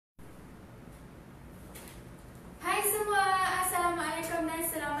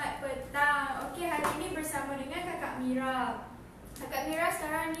Mira. Akak Mira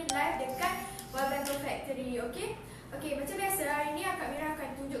sekarang ni live dekat WallpaperFactory, okey? Okey, macam biasa hari ni Akak Mira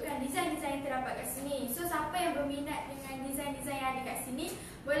akan tunjukkan desain-desain yang terdapat kat sini. So, siapa yang berminat dengan desain-desain yang ada kat sini,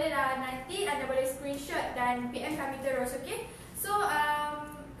 bolehlah nanti anda boleh screenshot dan PM kami terus, okey? So,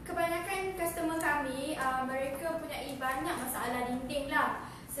 kebanyakan customer kami, mereka punyai banyak masalah dinding lah.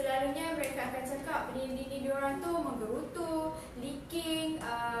 Selalunya mereka akan cakap dinding diorang tu menggerutu, leaking,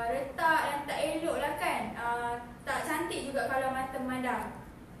 retak dan tak elok lah kan. Tak cantik juga kalau mata memandang.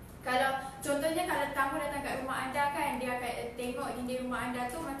 Kalau contohnya kalau tamu datang kat rumah anda kan, dia akan tengok dinding rumah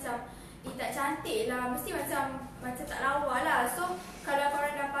anda tu macam tak cantik lah, mesti macam tak lawa lah. So kalau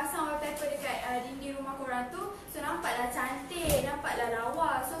korang dah pasang wallpaper dekat dinding rumah korang tu, so nampaklah cantik, nampaklah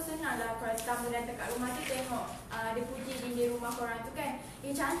lawa. So senanglah kalau tamu datang kat rumah tu tengok dia puji dinding rumah korang tu kan,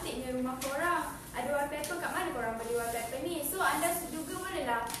 cantiknya rumah korang, ada wallpaper, kat mana korang beli wallpaper ni? So anda juga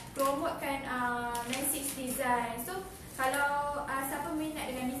bolehlah promotekan message design. So kalau siapa minat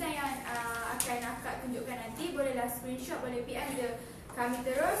dengan design yang akan akak tunjukkan nanti, bolehlah screenshot, boleh PM je kami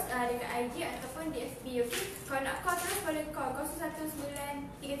terus dekat IG ataupun di FB, okey? Kalau nak call terus boleh call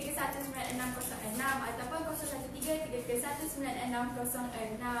 0193319606 ataupun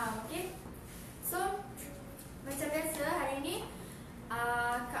 0133319606, okey? So macam biasa hari ni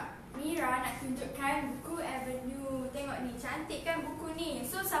Kak Mira nak tunjukkan buku Avenue. Tengok ni, cantik kan buku ni.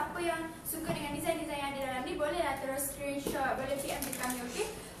 So siapa yang suka dengan desain-desain yang ada dalam ni, bolehlah terus screenshot, boleh PM di kami, okey?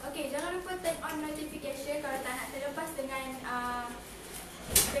 Okey, jangan lupa turn on notification kalau tak nak terlepas dengan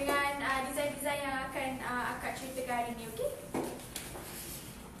desain-desain yang akan akak ceritakan hari ni, okey?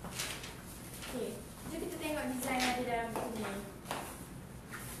 Okey, jom kita tengok desain yang ada dalam buku ni.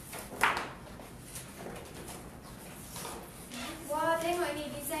 Wah, tengok ni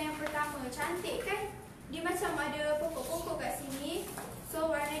desain yang pertama, cantik kan? Dia macam ada pokok-pokok kat sini. So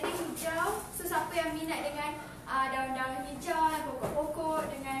warna dia hijau. So siapa yang minat dengan daun-daun hijau,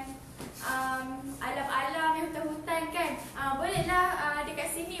 pokok-pokok dengan alam-alam yang hutan-hutan kan, bolehlah dekat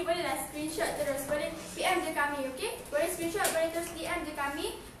sini, bolehlah screenshot terus, boleh PM je kami, okey? Boleh screenshot, boleh terus DM je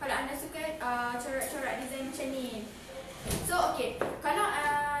kami kalau anda suka corak-corak desain macam ni. So okey, kalau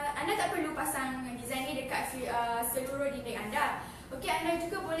anda tak perlu pasang desain ni dekat seluruh dinding anda, okey, anda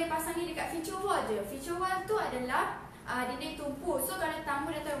juga boleh pasang ni dekat feature wall je. Feature wall tu adalah dinding tumpu. So kalau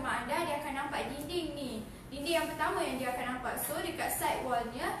tamu datang rumah anda, dia akan nampak dinding ni. Dinding yang pertama yang dia akan nampak. So dekat side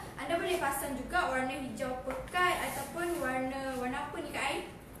wallnya, anda boleh pasang juga warna hijau pekat ataupun warna apa ni Kak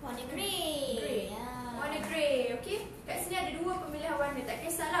Ain? Warna grey. Yeah. Warna grey, okey? Kat sini ada dua pemilihan warna, tak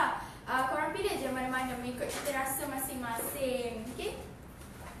kisahlah. Korang pilih je mana-mana mengikut cita rasa masing-masing, okey?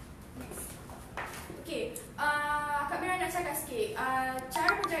 Okey, Kak Mira nak cakap sikit. Cara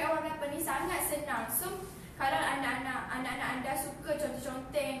penjagaan wallpaper ni sangat senang. So kalau anak-anak anda suka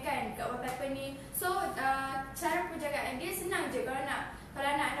conteng-conteng kan kat wallpaper ni, so cara penjagaan dia senang je. Kalau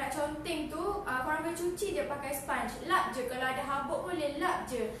anak-anak conteng tu, korang boleh cuci je pakai sponge, lap je. Kalau ada habuk boleh lap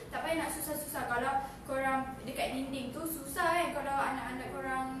je, tak payah nak susah-susah. Kalau korang dekat dinding tu susah kan, kalau anak-anak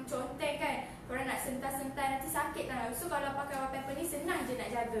korang conteng kan, korang nak sental-sental nanti sakit kan. So kalau pakai wallpaper ni senang je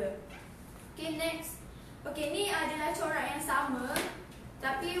nak jaga. Okay, next. Okay, ni adalah corak yang sama,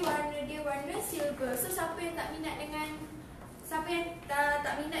 tapi warna dia warna silver. So siapa yang tak minat dengan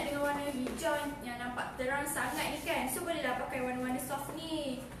warna hijau yang nampak terang sangat ni kan, so bolehlah pakai warna-warna soft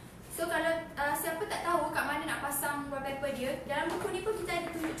ni. So kalau siapa tak tahu kat mana nak pasang wallpaper dia, dalam buku ni pun kita ada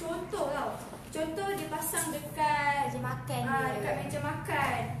tunjuk contoh tau. Contoh dia pasang dekat meja makan dekat meja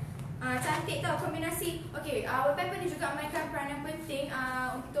makan. Cantik tau kombinasi. Okey, wallpaper ni juga memainkan peranan penting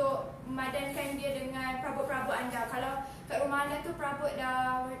untuk memadankan dia dengan perabot-perabot anda. Kalau kat rumah anda tu perabot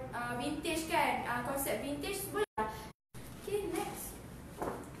dah vintage kan, konsep vintage boleh lah. Okay, next.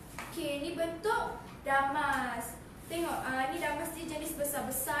 Okay, ni bentuk damas. Tengok, ni damas ni jenis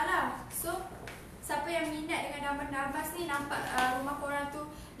besar-besar lah. So siapa yang minat dengan damas-damas ni, nampak rumah korang tu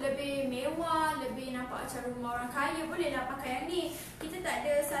lebih mewah, lebih nampak macam rumah orang kaya, bolehlah pakai yang ni. Kita tak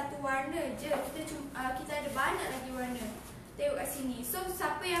ada satu warna je, kita ada banyak lagi warna. Tengok kat sini. So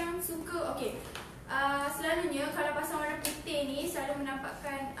siapa yang suka, okey, selalunya kalau pasang warna putih ni selalu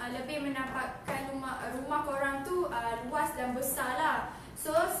menampakkan lebih menampakkan rumah korang tu luas dan besar lah.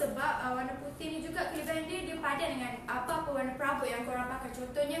 So sebab warna putih ni juga kelebihan dia padan dengan apa-apa warna perabot yang korang pakai.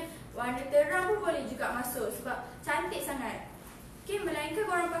 Contohnya warna terang pun boleh juga masuk sebab cantik sangat. Okay, melainkan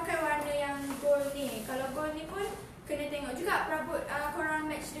korang pakai warna yang gold ni. Kalau gold ni pun kena tengok juga perabot korang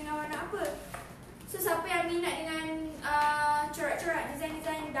match dengan warna apa. So siapa yang minat dengan corak-corak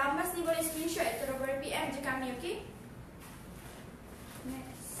desain-desain damas ni, boleh screenshot atau boleh PM je kami, okey?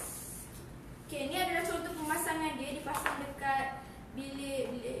 Next. Okay, ni adalah contoh pemasangan dia, dipasang dekat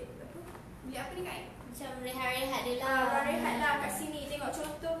bilik apa ni Kak? Macam rehat-rehat dia lah. Rehat lah kat sini. Tengok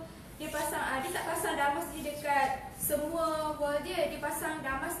contoh dia pasang, dia tak pasang damas ni dekat semua wall dia. Dia pasang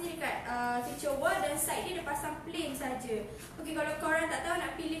damas ni dekat feature wall dan side dia pasang plain saja. Okey, kalau korang tak tahu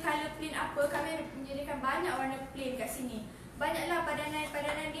nak pilih colour plain apa, kami ada menyediakan banyak warna plain kat sini. Banyaklah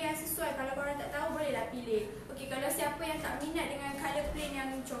padanan dia yang sesuai. Kalau korang tak tahu, bolehlah pilih. Okey, kalau siapa yang tak minat dengan colour plain yang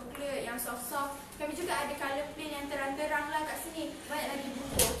coklat, yang soft-soft, kami juga ada colour plain yang terang-terang lah kat sini. Banyak lagi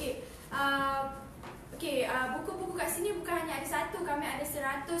buku. Okey, buku-buku kat sini bukan hanya ada satu, kami ada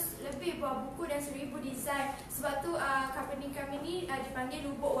 100 lebih buah buku dan 1000 design. Sebab tu company kami ni dipanggil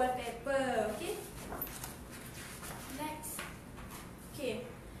Lubuk Wallpaper. Okey. Next. Okey.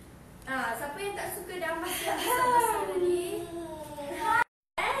 Siapa yang tak suka damas yang besar-besar tadi?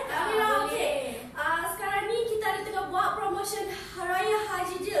 Kami lah, okey. Sekarang ni kita ada tengah buat promotion Raya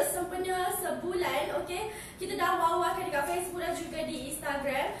Haji Deal sempena sebulan, okey. Kita dah wawarkan dekat Facebook dan juga di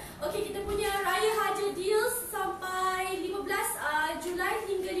Instagram. Okey, kita punya Raya Haji Deal sampai 15 Julai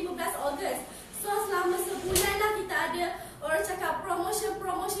hingga 15 Ogos. So selama sebulan lah kita ada orang cakap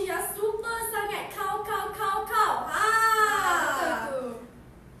promotion yang super sangat kau. Betul tu.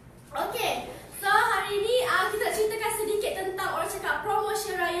 Okey, so hari ni kita nak ceritakan sedikit tentang orang cakap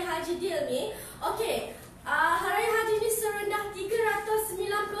promotion Raya Haji Deal ni. Okey, Raya Haji ni serendah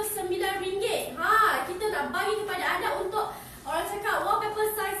RM399. Kita nak bagi kepada anda untuk orang cakap wallpaper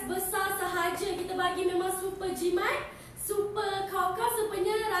size besar sahaja. Kita bagi memang super jimat, super kau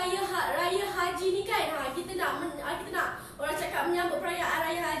sebenarnya Raya Haji ni kan. Kita nak orang cakap menyambut perayaan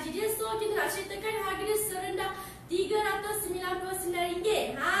Raya Haji dia. So kita nak ceritakan harga dia serendah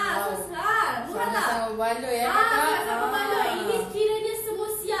RM399. Murah tak? Sama-sama baloi ya, Sama-sama baloi. Ini kiranya semua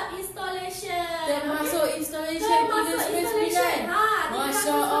siap installation. Termasuk installation installation.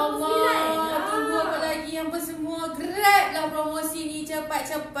 Masya Allah. Tunggu apa lagi yang bersemua. Grab lah promosi ni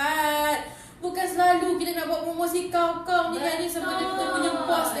cepat-cepat. Bukan selalu kita nak buat promosi kau-kau ni kan. Ni sebenarnya kita punya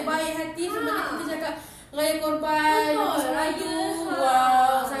bos terbaik hati. Sebenarnya kita cakap Raya Korban.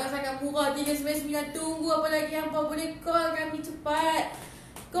 Wow, sangat-sangat murah. 399. Tunggu apa lagi hampa. Boleh call kami cepat.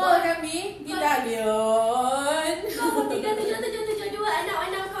 Call kami di talion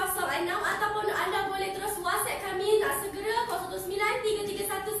 0377726606 ataupun anda boleh terus WhatsApp kami. Nak segera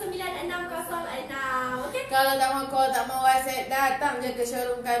 0193319606. Okey. Kalau tak mau call, tak mau WhatsApp, datang je ke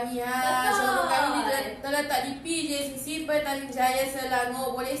showroom kami. Betul. Showroom kami ni terletak di PJCC Petaling Jaya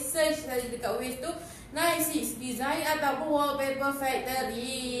Selangor. Boleh search saja dekat Waze tu 96 Design ataupun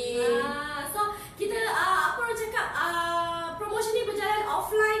WallpaperFactory. So kita apa orang cakap promotion ni berjalan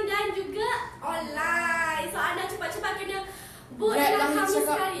offline dan juga online. So anda cepat-cepat kena book Grab dalam lah kami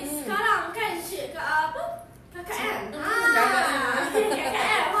cakap. sekali. Sekarang kan KKM.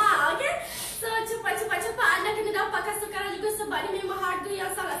 KKM. Okey. So cepat anda kena dapatkan sekarang juga sebab ni memang harga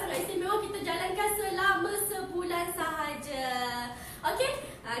yang sangat-sangat istimewa. Kita jalankan selama sebulan sahaja.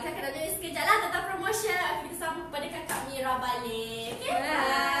 Okey. Kakak nak jadi sekejap lah tentang promotion. Kita sambung kepada kakak Mira balik. Okey.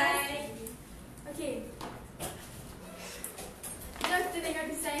 Bye. Okey. Jom kita tengok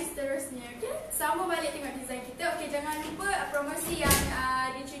design seterusnya. Okey. Sambung balik tengok design kita. Okey, jangan lupa promosi yang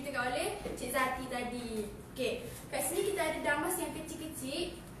diceritakan oleh Cik Zati tadi. Okey. Kat sini kita ada damas yang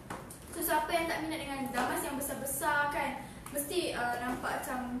kecil-kecil. So siapa yang tak minat dengan damas yang besar-besar kan, mesti nampak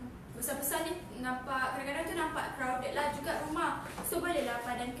macam besar-besar ni, nampak kadang-kadang tu nampak crowded lah juga rumah. So bolehlah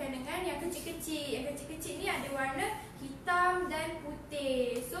padankan dengan yang kecil-kecil. Yang kecil-kecil ni ada warna hitam dan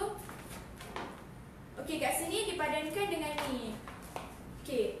putih. So okey, kat sini dipadankan dengan ni.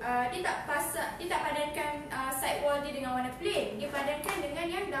 Okey, dia tak padankan side wall dia dengan warna plain. Dia padankan dengan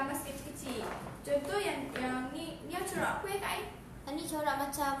yang damas kecil-kecil. Contoh yang ni yang corak apa ya Kak Ain? Ini corak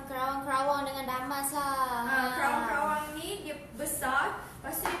macam kerawang-kerawang dengan damas lah. Kerawang-kerawang ni dia besar.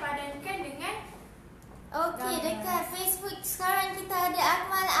 Lepas tu dipadankan dengan Okey, damas. dekat Facebook sekarang kita ada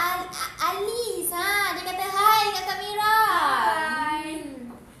Akmal Ali. Dia kata hai Kakak Mira. Hai.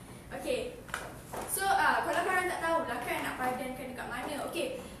 Okey. So kalau korang tak tahu lah kan nak padankan dekat mana.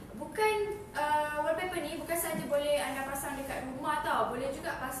 Okey. Bukan wallpaper ni bukan saja boleh anda pasang dekat rumah tau. Boleh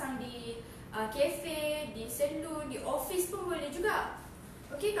juga pasang di kafe, di salon, di office pun boleh juga.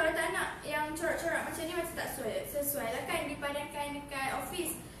 Okey, kalau tak nak yang corak-corak macam ni macam tak sesuai lah kan dipadankan dekat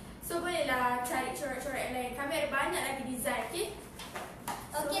office. So bolehlah cari corak-corak yang lain. Kami ada banyak lagi design, okey?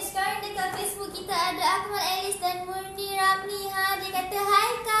 Okey, sekarang dekat Facebook kita ada Akmal Alice dan Murni Ramli. Dia kata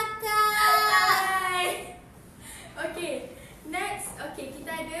hai kakak. Hai. Okey. Next, okey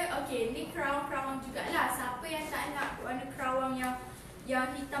kita ada ni kerawang-kerawang jugalah. Siapa yang tak nak warna kerawang yang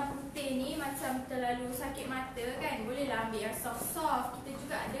hitam putih ni macam terlalu sakit mata kan, bolehlah ambil yang soft-soft. Kita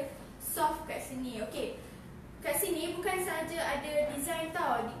juga ada soft kat sini. Okey. Kat sini bukan saja ada design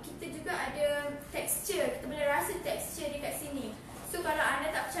tau. Kita juga ada texture. Kita boleh rasa texture dekat sini. So kalau anda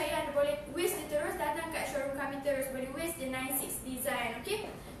tak percaya, anda boleh wish dia terus, datang kat showroom kami terus. Boleh wish dia 96 design,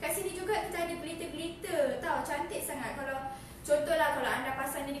 okay? Kat sini juga kita ada glitter-glitter, tahu, cantik sangat. Kalau contohlah kalau anda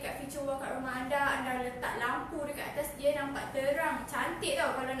pasang ni dekat feature wall kat rumah anda letak lampu dekat atas dia, nampak terang, cantik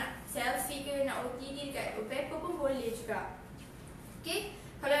tau. Kalau nak selfie ke, nak OTD dekat wallpaper pun boleh juga. Okay?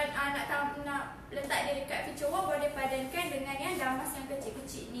 Kalau nak letak dia dekat feature wall, boleh padankan dengan yang damas yang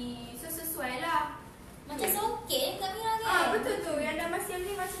kecil-kecil ni. So sesuai lah. Macam songket kat Mira kan? Betul tu. Yang damas yang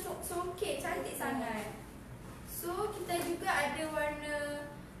ni macam songket, cantik sangat. So kita juga ada warna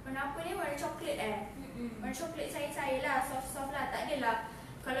apa ni? Warna coklat warna coklat cair-cair lah, soft-soft lah. Tak adalah,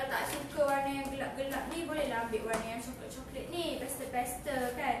 kalau tak suka warna yang gelap-gelap ni, bolehlah ambil warna yang coklat-coklat ni,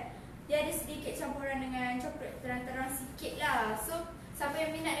 pastel-pastel kan. Dia ada sedikit campuran dengan coklat terang-terang sikit lah. So siapa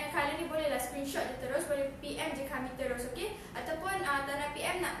yang minat dengan colour ni, bolehlah screenshot je terus, boleh PM je kami terus, okay? Ataupun tak nak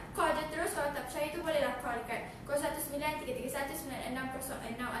PM, nak call je terus. Kalau tak percaya tu, bolehlah call dekat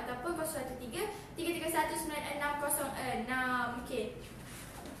 0193319606 ataupun 0133319606. Okay,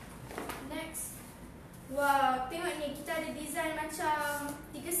 next. Wow, tengok ni, kita ada design macam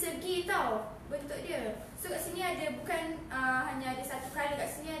 3 segi tau bentuk dia. So kat sini ada, bukan hanya ada satu colour, kat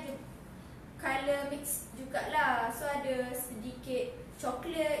sini ada colour mix jugalah. So ada sedikit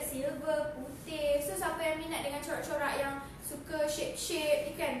coklat, silver, putih. So siapa yang minat dengan corak-corak yang suka shape-shape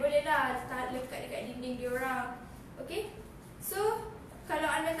ni kan, bolehlah lekat dekat dinding diorang. Okay? So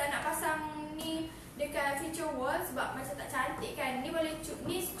kalau anda tak nak pasang ni dekat feature wall sebab macam tak cantik kan, ni boleh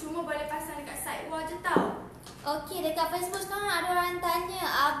ni cuma boleh pasang dekat side wall je tau. Okey, dekat Facebook sekarang ada orang tanya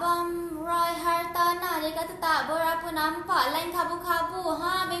Abang Roy Hartana, dia kata tak berapa nampak line kabur-kabur.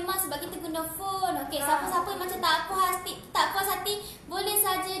 Memang sebab kita guna phone. Okey, siapa-siapa macam tak puas hati boleh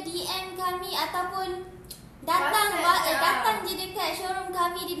saja DM kami ataupun datang je dekat showroom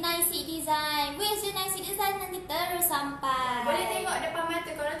kami di 96 Design. Wish je 96 Design, nanti terus sampai. Boleh tengok depan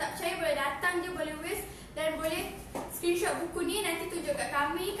mata. Kalau tak percaya, boleh datang je, boleh wish. Dan boleh screenshot buku ni, nanti tunjuk kat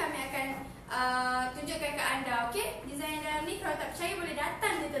kami. Kami akan tunjukkan kat anda, okay? Design dalam ni, kalau tak percaya, boleh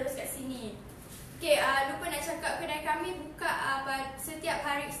datang je terus kat sini. Okay, lupa nak cakap, kedai kami buka setiap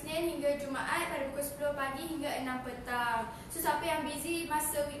hari Isnin hingga Jumaat pada pukul 10 pagi hingga 6 petang. So siapa yang busy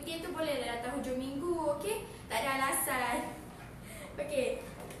masa weekday tu, boleh datang hujung minggu, okay? Tak ada alasan. Okay.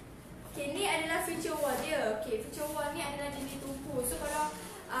 Okay, ni adalah feature wall dia. Okay, feature wall ni adalah dinding tumpu. So kalau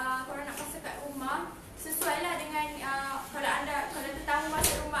korang nak pasang kat rumah, sesuailah dengan kalau tetamu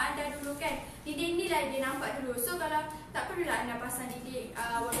masuk rumah anda dulu kan, dinding ni lah dia nampak dulu. So kalau tak perlulah anda pasang dinding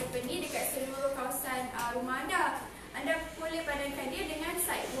wallpaper ni dekat seluruh kawasan rumah anda. Anda boleh padankan dia dengan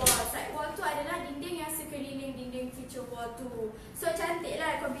side wall. Side wall tu adalah dinding yang sekeliling dinding feature wall tu. So cantik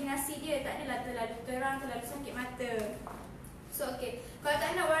lah kombinasi dia, tak adalah terlalu terang, terlalu sakit mata. So okay, kalau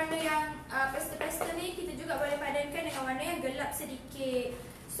tak nak warna yang pastel-pastel ni, kita juga boleh padankan dengan warna yang gelap sedikit.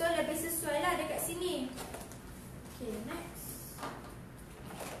 So lebih sesuai lah dekat sini. Okay, next.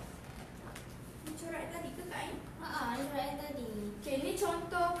 Ni corak tadi ke Kak Ain? Corak yang tadi. Okay, ni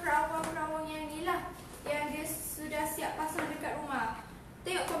contoh kerawang-kerawang yang ni lah, yang dia sudah siap pasang dekat rumah.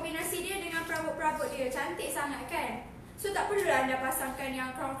 Tengok kombinasi dia dengan perabot-perabot dia, cantik sangat kan? So tak perlulah anda pasangkan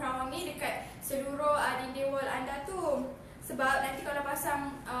yang kerawang-kerawang ni dekat seluruh dinding wall anda tu. Sebab nanti kalau pasang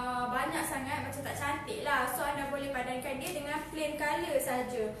banyak sangat, macam tak cantik lah. So anda boleh padankan dia dengan plain colour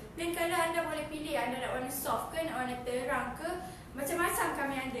saja. Plain colour anda boleh pilih, anda nak warna soft ke, nak warna terang ke, macam-macam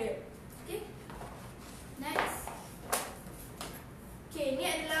kami ada. Okay, next. Okay, ni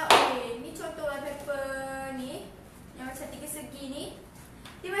adalah ni contoh wallpaper ni yang macam 3 segi ni.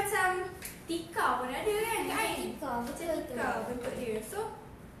 Dia macam tikar pun ada kan Kak Ain? Tikar bentuk dia. So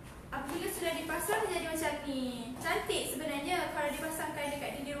apabila sudah dipasang, dia jadi macam ni. Cantik sebenarnya kalau dipasangkan dekat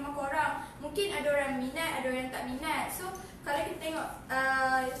dinding rumah korang. Mungkin ada orang minat, ada orang tak minat. So kalau kita tengok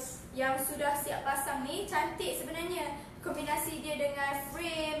yang sudah siap pasang ni, cantik sebenarnya. Kombinasi dia dengan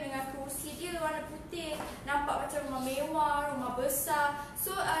frame, dengan kursi dia warna putih, nampak macam rumah mewah, rumah besar.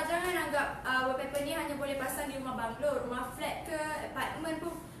 So jangan anggap wallpaper ni hanya boleh pasang di rumah banglo, rumah flat ke, apartment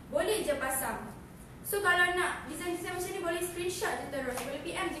pun boleh je pasang. So kalau nak design-design macam ni, boleh screenshot je terus, boleh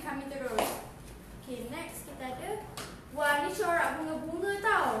PM je kami terus. Okay, next kita ada, wah ni corak bunga-bunga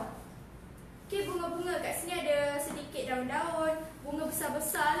tau. Okay, bunga-bunga kat sini ada sedikit daun-daun, bunga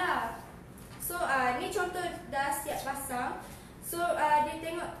besar-besar lah. So ni contoh dah siap pasang. So dia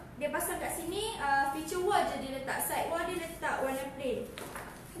tengok, dia pasang kat sini, feature wall je dia letak, side wall dia letak warna plain.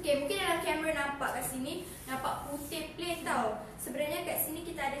 Okay, mungkin dalam kamera nampak kat sini, nampak putih plain tau. Sebenarnya kat sini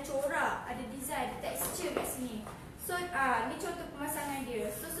kita ada corak, ada design, texture kat sini. So ni contoh pemasangan dia.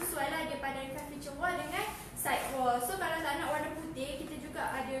 So sesuai lah dia padankan feature wall dengan side wall. So kalau tak nak warna putih, kita juga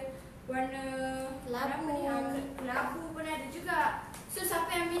ada warna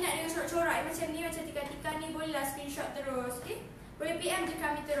corak-corak macam ni, macam tikar-tikar ni, bolehlah screenshot terus. Okay? Boleh PM je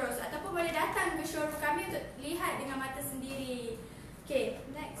kami terus ataupun boleh datang ke showroom kami untuk lihat dengan mata sendiri. Okay,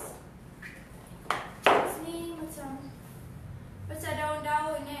 next. Ni macam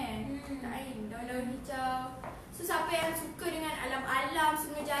daun-daun kain, daun-daun hijau. So siapa yang suka dengan alam-alam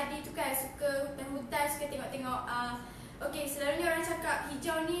semua jadi tu kan, suka hutan-hutan, suka tengok-tengok okay, selalunya orang cakap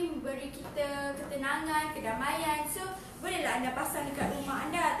hijau ni memberi kita ketenangan, kedamaian. So bolehlah anda pasang dekat rumah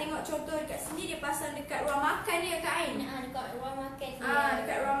anda. Tengok contoh dekat sini dia pasang dekat ruang makan dia Kak Ain. Dekat ruang makan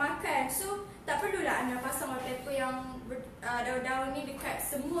Dekat ruang makan. So tak perlulah anda pasang wallpaper yang daun-daun ni dekat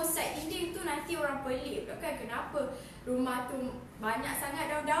semua side dinding tu, nanti orang pelik pula kan kenapa rumah tu banyak sangat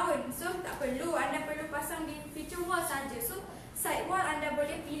daun-daun. So tak perlu, anda perlu pasang di feature wall saja. So side wall anda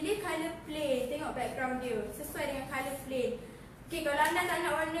boleh pilih colour plain. Tengok background dia sesuai dengan colour plain. Okay, kalau anda tak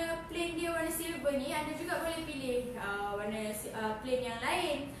nak warna plain dia warna silver ni, anda juga boleh pilih warna plain yang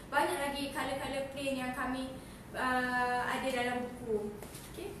lain. Banyak lagi colour-colour plain yang kami ada dalam buku.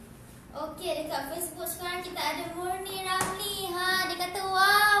 Okay. Okey, dekat Facebook sekarang kita ada Murni Ramli. Dia kata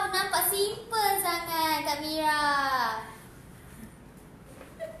wow, nampak simple sangat Kak Mira.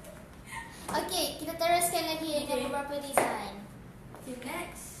 Okey, kita teruskan lagi dengan beberapa design. Okay,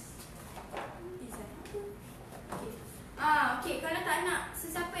 next. Design okay, kalau tak nak,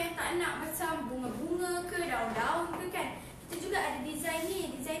 sesiapa yang tak nak macam bunga-bunga ke, daun-daun ke kan, kita juga ada design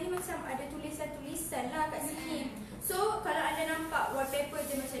ni. Design ni macam ada tulisan-tulisan lah kat sini. So kalau anda nampak wallpaper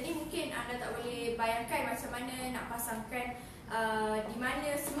je macam ni, mungkin anda tak boleh bayangkan macam mana nak pasangkan di mana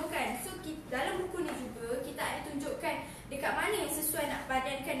semua kan. So dalam buku ni juga kita ada tunjukkan dekat mana yang sesuai nak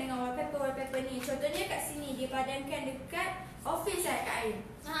padankan dengan wallpaper ni. Contohnya kat sini dia padankan dekat office Kak Ain.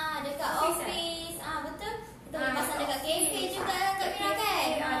 Dekat office. Betul. Kita boleh pasang dekat kafe juga Kak Mira kan.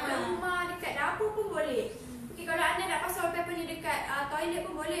 Dekat rumah, dekat dapur pun boleh. Okay, kalau anda nak pasang wallpaper ni dekat toilet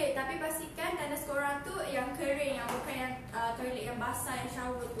pun boleh. Tapi pastikan tandas korang tu yang kering, yang bukan yang toilet yang basah, yang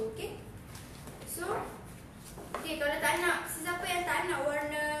shower tu. Okay. So okay, kalau tak nak, sesiapa yang tak nak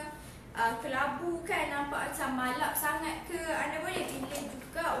warna kelabu kan, nampak macam malap sangat ke, anda boleh pilih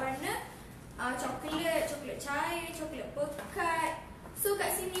juga warna coklat cair, coklat pekat. So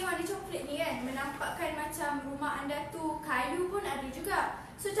kat sini warna coklat ni kan menampakkan macam rumah anda tu kayu pun ada juga.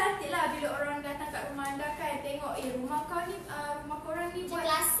 So cantik lah bila orang datang kat rumah anda kan, tengok rumah kau ni, rumah korang ni buat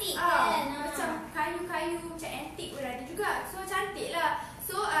klasik kan, macam kayu-kayu, macam antik pun ada juga. So cantik lah.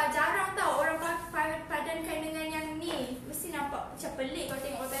 So jarang tau orang padankan dengan yang ni. Mesti nampak macam pelik kalau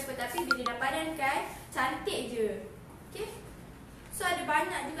tengok wallpaper, tapi bila dah padankan, cantik je. Okay. So ada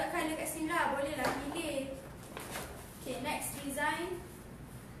banyak juga colour kat sini lah, boleh lah pilih. Okay, next design.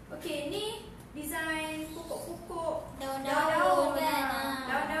 Okay, ni design pokok-pokok, daun-daun kan.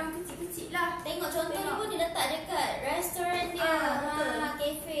 Daun-daun kecil-kecil lah. Tengok contoh ni pun dia letak dekat restoran dia.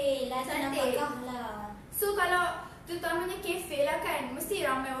 Kafe lah, cantik lah. So kalau terutamanya kafe lah kan, mesti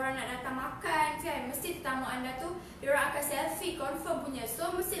ramai orang nak datang makan kan. Mesti tetamu anda tu diorang akan selfie confirm punya.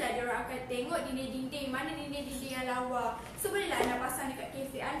 So mestilah diorang akan tengok dinding-dinding, mana dinding-dinding yang lawa. So bolehlah anda pasang dekat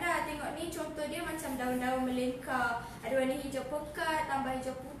kafe anda. Tengok ni contoh dia macam daun-daun melingkar, ada warna hijau pekat tambah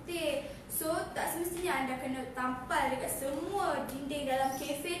hijau putih. So tak semestinya anda kena tampal dekat semua dinding dalam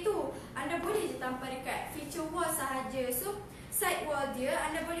kafe tu. Anda boleh je tampal dekat feature wall sahaja. So side wall dia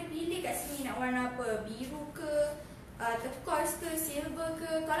anda boleh pilih kat sini nak warna apa, biru ke, turquoise ke, silver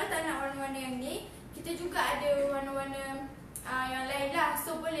ke. Kalau tak nak warna-warna yang ni, kita juga ada warna-warna yang lain lah.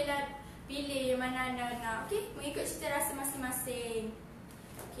 So bolehlah pilih yang mana anda nak. Okay, mengikut cita rasa masing-masing.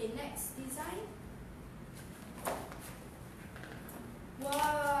 Okay, next design.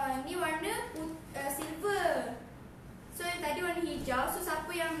 Wah, ni warna silver. So yang tadi warna hijau. So siapa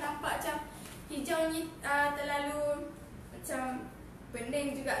yang nampak macam hijau ni terlalu macam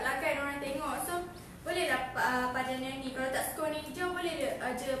pening jugalah kan orang tengok. So bolehlah padan yang ni. Kalau tak suka warna hijau, boleh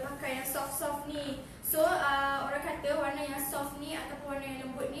je pakai yang soft-soft ni. So orang kata warna yang soft ni ataupun warna yang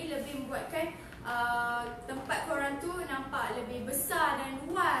lembut ni lebih membuatkan tempat korang tu nampak lebih besar dan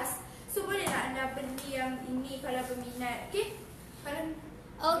luas. So bolehlah anda beli yang ini kalau berminat. Okay.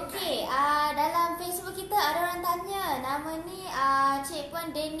 Okey, dalam Facebook kita ada orang tanya, nama ni Cik Puan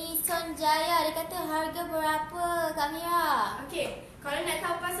Denison Jaya. Dia kata harga berapa Kak Mira? Okey, kalau nak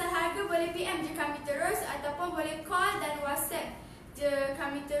tahu pasal harga boleh PM je kami terus ataupun boleh call dan WhatsApp je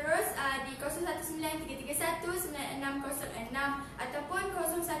kami terus di 0193319606 ataupun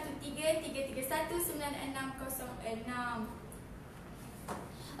 0133319606.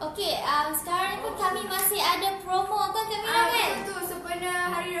 Okey, sekarang pun kami masih ada promo kan Kak Mira kan? Betul,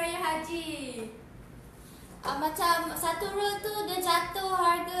 sempena Hari Raya Haji. Macam satu roll tu dia jatuh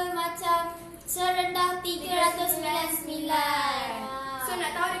harga macam serendah 399. So So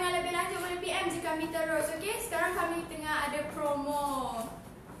nak tahu dengan lebih lanjut boleh PM je kami terus. Okay, sekarang kami tengah ada promo.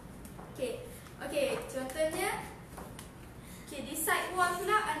 Okay, contohnya di side wall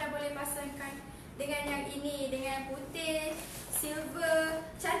pula anda boleh pasangkan dengan yang ini, dengan putih, silver.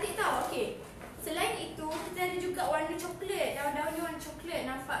 Cantik tau. Okay, selain itu kita ada juga warna coklat. Daun-daunnya warna coklat,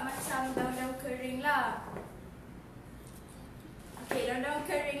 nampak macam daun-daun kering lah. Okay, daun-daun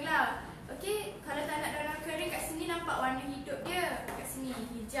kering lah. Okay, kalau tak nak daun-daun kering, kat sini nampak warna hidup dia. Kat sini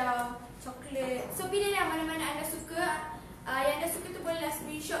hijau, coklat. So pilihlah mana-mana anda suka. Yang anda suka tu bolehlah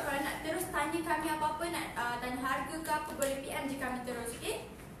screenshot. Kalau nak terus tanya kami apa-apa, nak tanya harga ke apa, boleh PM je kami terus.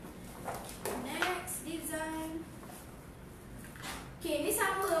 Okay, next design. Okay, ni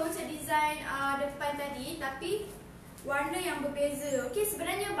sama macam design depan tadi, tapi warna yang berbeza. Okay,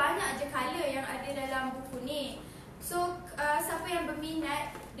 sebenarnya banyak je colour yang ada dalam buku ni. So siapa yang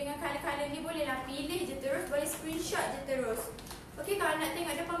berminat dengan colour-colour ni, bolehlah pilih je terus, boleh screenshot je terus. Okay, kalau nak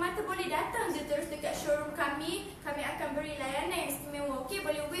tengok depan mata, boleh datang je terus dekat showroom kami. Kami akan beri layanan yang istimewa. Okay,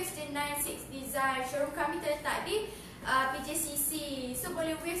 boleh wave je 96 Design. Showroom kami terletak di PJCC. So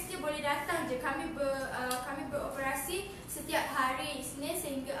boleh wave je, boleh datang je. Kami beroperasi setiap hari, Isnin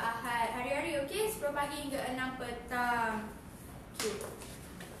sehingga Ahad. Hari-hari, okay, 10 pagi hingga 6 petang.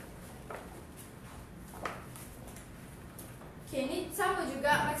 Okay, ni sama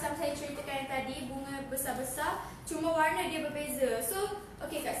juga macam saya ceritakan yang tadi, bunga besar-besar, cuma warna dia berbeza. So,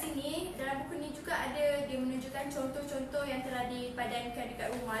 okay, kat sini dalam buku ni juga ada, dia menunjukkan contoh-contoh yang telah dipadankan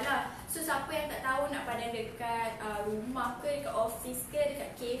dekat rumah lah. So, siapa yang tak tahu nak padan dekat rumah ke, dekat office ke,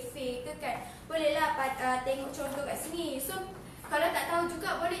 dekat kafe ke kan, bolehlah tengok contoh kat sini. So, kalau tak tahu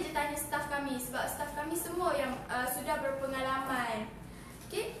juga, boleh je tanya staff kami, sebab staff kami semua yang sudah berpengalaman.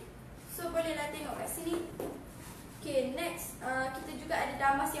 Okay, so bolehlah tengok kat sini. Okay, next kita juga ada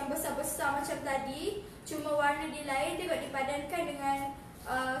damas yang besar-besar macam tadi, cuma warna dia lain. Tengok dipadankan dengan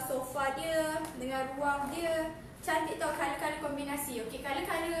sofa dia, dengan ruang dia. Cantik tau, colour-colour kombinasi. Okay,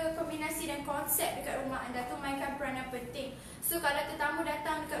 colour-colour kombinasi dan konsep dekat rumah anda tu mainkan peranan penting. So kalau tetamu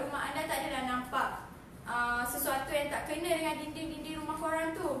datang dekat rumah anda, tak adalah nampak sesuatu yang tak kena dengan dinding-dinding rumah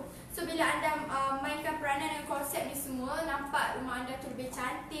korang tu. So bila anda mainkan peranan dengan konsep ni semua, nampak rumah anda tu lebih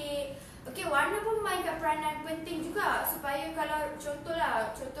cantik. Okey, warna pun mainkan peranan penting juga, supaya kalau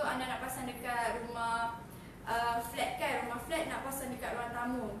contoh anda nak pasang dekat rumah flat kan, rumah flat nak pasang dekat ruang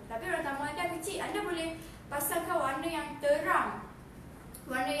tamu, tapi ruang tamu anda kecil, anda boleh pasangkan warna yang terang,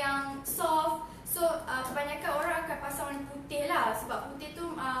 warna yang soft. So kebanyakan orang akan pasang warna putih lah, sebab putih tu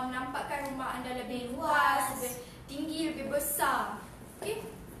menampakkan rumah anda lebih luas, lebih tinggi, lebih besar. Okey,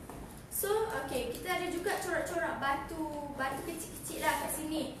 so kita ada juga corak-corak batu kecil-kecil lah kat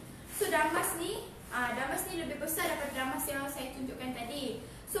sini. So damas ni lebih besar daripada damas yang saya tunjukkan tadi.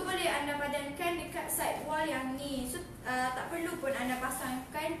 So boleh anda padankan dekat side wall yang ni. So tak perlu pun anda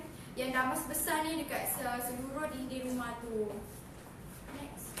pasangkan yang damas besar ni dekat seluruh dinding rumah tu.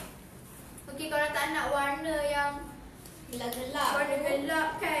 Next. Okey, kalau tak nak warna yang gelap-gelap, warna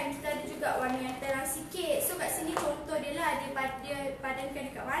gelap kan, kita ada juga warna yang terang sikit. So kat sini contoh dia lah, dia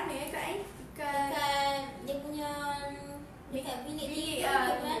padankan dekat mana Kak dekat dia punya dekat bilik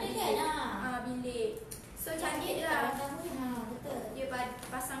ada kan? Bilik. So cantik lah. Betul. Dia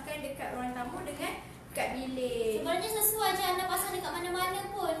pasangkan dekat ruang tamu dengan dekat bilik. Sebenarnya sesuai je anda pasang dekat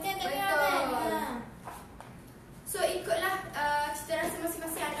mana-mana pun kan, Kak Mira kan? So ikutlah cita rasa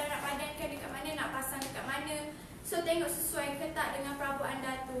masing-masing, anda nak padankan dekat mana, nak pasang dekat mana. So tengok sesuai ke tak dengan perabot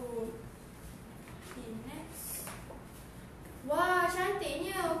anda tu. Okay, next. Wah,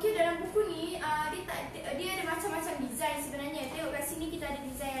 cantiknya. Okey, dalam buku ni dia ada macam-macam design sebenarnya. Tengok kat sini kita ada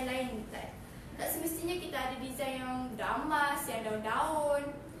design yang lain. Tak semestinya kita ada design yang damas, yang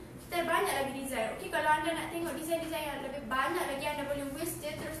daun-daun. Kita ada banyak lagi design. Okey, kalau anda nak tengok design-design yang lebih banyak lagi, anda boleh wish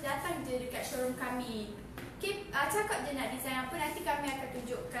je, terus datang je dekat showroom kami. Okey, cakap je nak design apa, nanti kami akan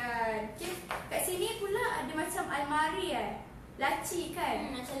tunjukkan. Okey, kat sini pula ada macam almari laci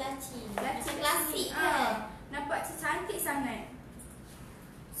kan? Macam laci klasik kan? Nampak cantik sangat.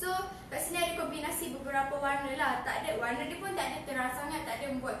 So, kat sini ada kombinasi beberapa warna lah. Tak ada, warna dia pun tak ada terang sangat, tak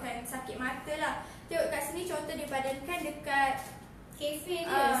ada membuatkan sakit mata lah. Tengok kat sini contoh dipadankan dekat kafe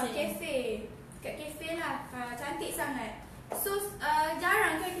dia. Dekat kafe lah. Cantik sangat. So,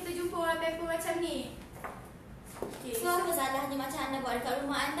 jarang kan kita jumpa wallpaper macam ni. Okay, so apa salahnya macam anda buat dekat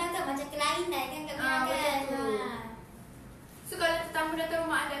rumah anda kan, macam kelainan kan Kak Mira kan? So kalau tetamu datang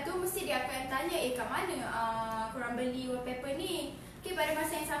rumah anda tu, mesti dia akan tanya, kat mana korang beli wallpaper ni? Okay, pada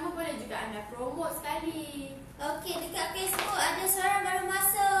masa yang sama boleh juga anda promote sekali. Okay, dekat Facebook ada seorang baru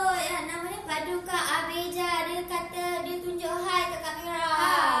masuk yang namanya Paduka Abeja. Dia kata dia tunjuk hi kat Kak Mira.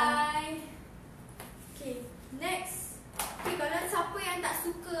 Hi. Okay, next. Okay, kalau siapa yang tak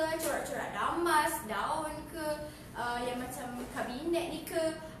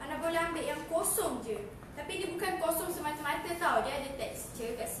ke, anda boleh ambil yang kosong je. Tapi dia bukan kosong semata-mata tau. Dia ada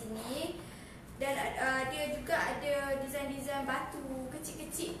tekstur kat sini. Dan dia juga ada design-design batu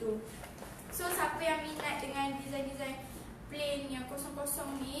kecil-kecil tu. So siapa yang minat dengan design-design plain yang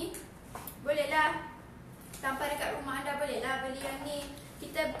kosong-kosong ni, bolehlah tanpa dekat rumah anda, bolehlah beli yang ni.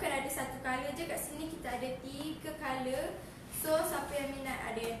 Kita bukan ada satu colour je kat sini, kita ada 3 colour. So siapa yang minat,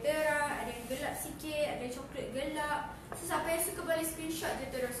 ada yang terang, ada yang gelap sikit, ada yang coklat gelap. So siapa yang suka boleh screenshot je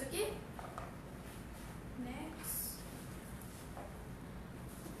terus, okay? Next.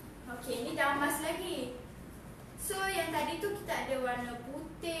 Okay, ni damas lagi. So yang tadi tu kita ada warna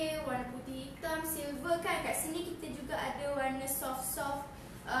putih hitam, silver kan. Kat sini kita juga ada warna soft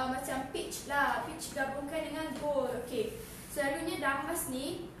macam peach lah. Peach gabungkan dengan gold. Okay, selalunya damas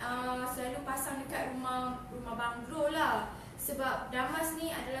ni selalu pasang dekat rumah banglo lah. Sebab damas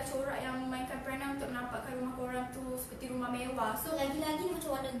ni adalah corak yang memainkan peranan untuk menampakkan rumah korang tu seperti rumah mewah. So lagi-lagi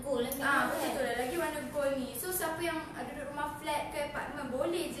macam warna gold lagi. betul lah, lagi warna gold ni. So siapa yang duduk rumah flat ke apartment,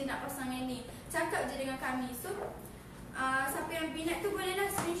 boleh je nak pasang yang ni. Cakap je dengan kami. So siapa yang minat tu bolehlah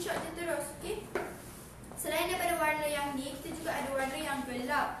screenshot je terus, okay? Selain daripada warna yang ni, kita juga ada warna yang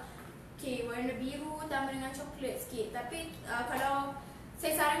gelap. Okay, warna biru tambah dengan coklat sikit. Tapi kalau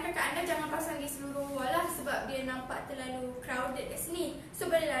saya sarankan kat anda, jangan pasang di seluruh wall lah, sebab dia nampak terlalu crowded kat sini.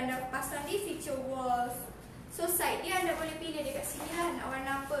 So bolehlah anda pasang di feature walls. So side dia anda boleh pilih dekat sini lah nak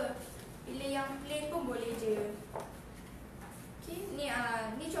warna apa. Pilih yang plain pun boleh je. Okay,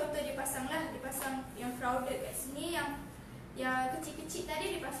 ni contoh dia pasang lah. Dia pasang yang crowded kat sini, yang kecil-kecil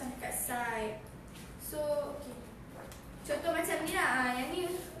tadi dia pasang dekat side. So okay, contoh macam ni lah. Yang ni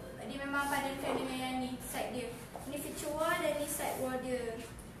dia memang padankan dengan yang ni, side dia. Ni feature wall dan ni side wall dia.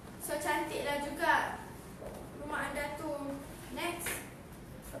 So cantik lah juga rumah anda tu. Next.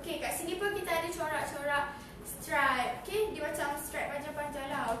 Okay, kat sini pun kita ada corak-corak stripe. Okay, dia macam stripe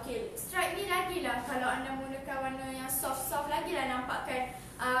panjang-panjang lah. Okay, stripe ni lagi lah kalau anda menggunakan warna yang soft-soft, lagi lah nampakkan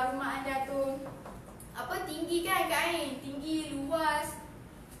rumah anda tu tinggi kan kain, tinggi, luas.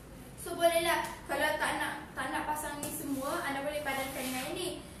 So bolehlah, kalau tak nak pasang ni semua, anda boleh padankan dengan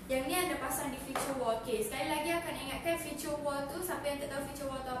ini. Yang ni anda pasang di feature wall. Okay, sekali lagi akan ingatkan feature wall tu, siapa yang tak tahu feature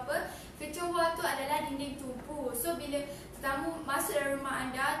wall tu apa, feature wall tu adalah dinding tumpu. So bila tetamu masuk dalam rumah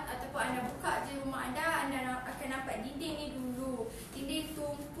anda ataupun anda buka je rumah anda akan nampak dinding ni dulu, dinding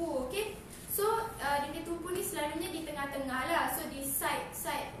tumpu. Okay, so dinding tumpu ni selalunya di tengah-tengah lah. So di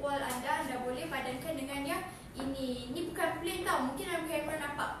side wall anda boleh padankan dengan yang ini. Ini bukan plain tau. Mungkin dalam kamera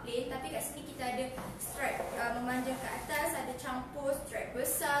nampak plain, tapi kat sini kita ada stripe memanjang ke atas, ada campur stripe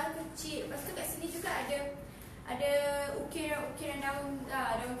besar, kecil. Lepas tu kat sini juga ada ukiran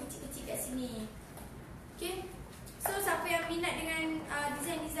daun kecil-kecil kat sini. Okay, so siapa yang minat dengan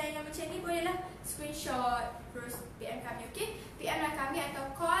design-design yang macam ni, bolehlah screenshot terus PM kami. Okay, PM lah kami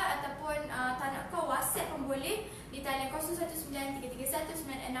atau call, ataupun tak nak call, WhatsApp pun boleh di talian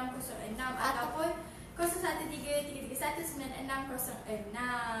 0193319606 ataupun 0133319606.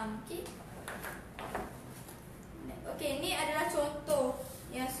 Okay. Okay, ni adalah contoh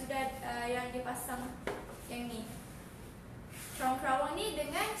yang sudah yang dia pasang yang ni. Kerawang-kerawang ni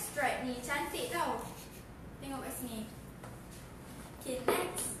dengan stripe ni. Cantik tau. Tengok kat sini. Okay,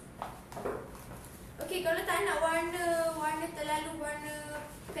 next. Okay, kalau tak nak warna terlalu warna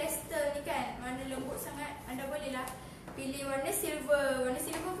pastel ni kan, warna lembut sangat, anda bolehlah pilih warna silver. Warna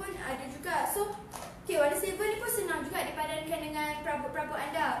silver pun ada juga. So okay, warna silver ni pun senang juga dipadankan dengan perabot-perabot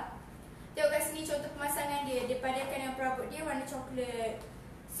anda. Tengok kat sini contoh pemasangan dia. Dia padankan dengan perabot dia warna coklat.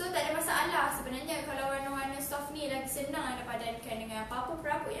 So tak ada masalah sebenarnya. Kalau warna-warna soft ni lagi senang anda padankan dengan apa-apa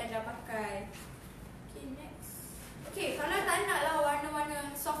perabot yang anda pakai. Okay, next. Okay, kalau tak nak lah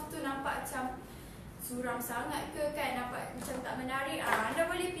warna-warna soft tu nampak macam suram sangat ke kan, nampak macam tak menarik, anda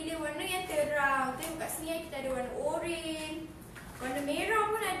boleh pilih warna yang terang. Tengok kat sini kita ada warna oren, warna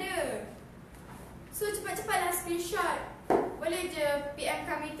merah pun ada. So cepat-cepatlah screenshot. Boleh je PM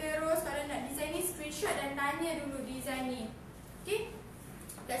kami terus kalau nak design ni, screenshot dan tanya dulu design ni. Okay,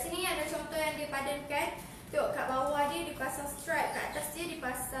 kat sini ada contoh yang dia padankan. Tengok kat bawah dia dipasang stripe, kat atas dia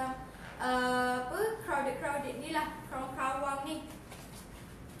dipasang crowded ni lah, kerawang-kerawang ni.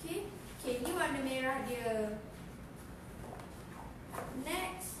 Okay, ni warna merah dia.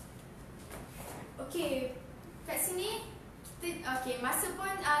 Next. Okay, kat sini kita, okay, masa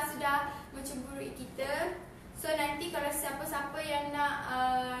pun sudah mencemburui kita. So nanti kalau siapa-siapa yang nak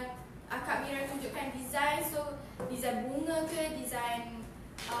Kak Mira tunjukkan design, so design bunga ke, design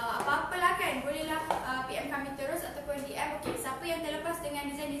apa-apalah kan, bolehlah PM kami terus ataupun DM. Okay, siapa yang terlepas dengan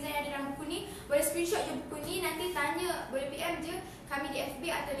design-design yang ada dalam buku ni, boleh screenshot je buku ni, nanti tanya, boleh PM je kami di FB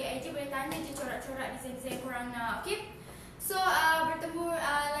atau di IG, boleh tanya je corak-corak design-design korang nak. Okay, So bertemu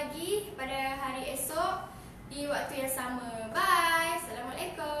lagi pada hari esok di waktu yang sama.